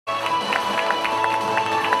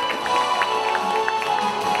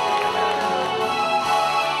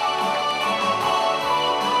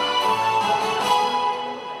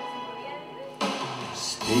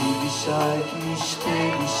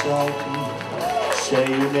Say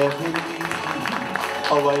you never leave me,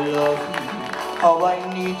 how I love you, how I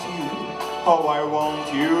need you, how I want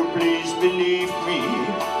you, please believe me.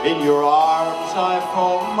 In your arms I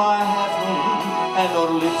found my heaven, and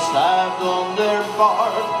our lips have done their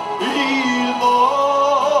part. Il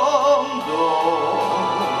mondo,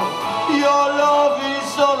 your love is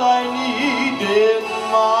all I need in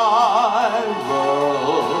my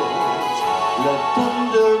world. Let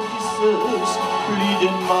tender kisses bleed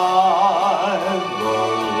in my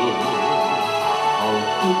world. How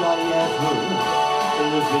could I ever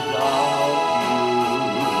live without you?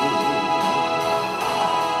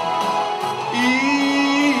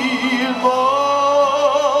 Il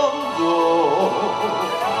mondo,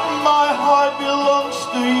 my heart belongs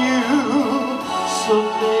to you, so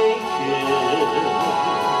take it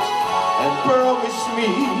and promise me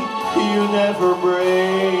you never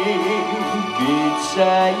break it.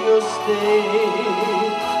 Say you'll stay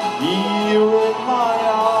here in my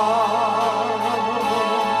arms.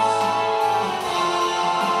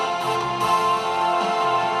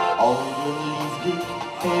 Al mijn liefde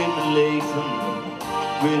in mijn leven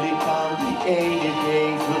wil ik aan die ene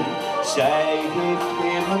geven. Zij heeft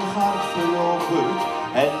weer mijn hart veroverd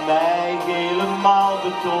en mij helemaal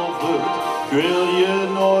betoverd. Ik wil je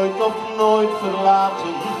nooit of nooit verlaten,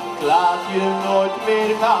 ik laat je nooit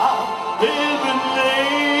meer gaan. Heel mijn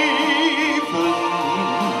leven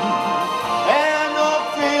en nog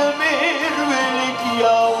veel meer wil ik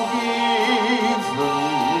jou geven.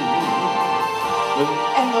 Een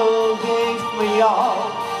engel heeft me jou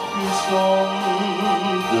gezonden.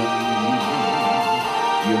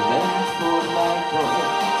 Je bent voor mij toch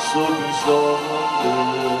zo bijzonder.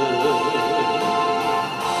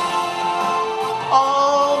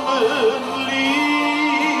 Al mijn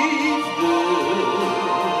liefde,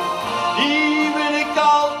 die wil ik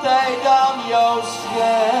altijd aan jou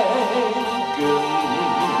schenken.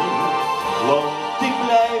 Want ik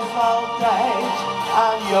blijf altijd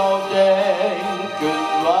aan jou denken,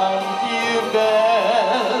 want je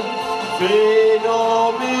bent veel